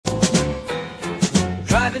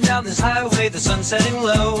Driving down this highway, the sun's setting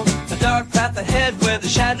low. A dark path ahead where the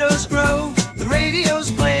shadows grow. The radio's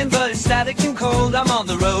playing, but it's static and cold. I'm on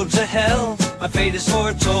the road to hell, my fate is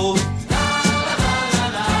foretold. Road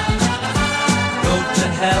to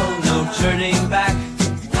hell, no turning back.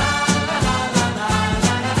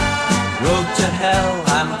 Road to hell,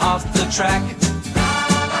 I'm off the track.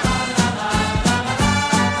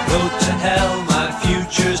 Road to hell, my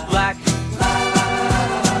future's black.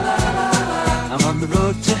 I'm on the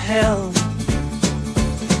road to hell.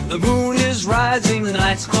 The moon is rising, the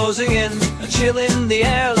night's closing in. A chill in the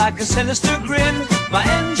air like a sinister grin. My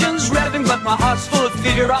engine's revving, but my heart's full of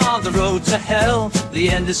fear. On the road to hell, the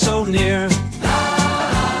end is so near. Road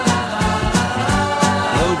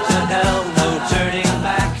to hell, no turning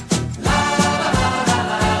back.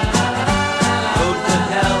 Road to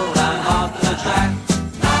hell, I'm off the track.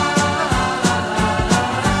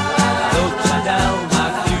 Road to hell, my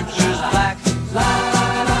future's black.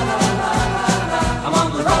 I'm on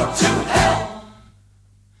the road to hell.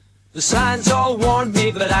 The signs all warned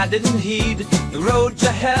me, but I didn't heed. The road to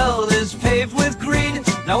hell is paved with greed.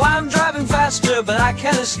 Now I'm driving faster, but I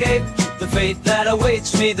can't escape the fate that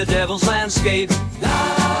awaits me, the devil's landscape. La,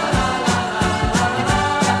 la, la.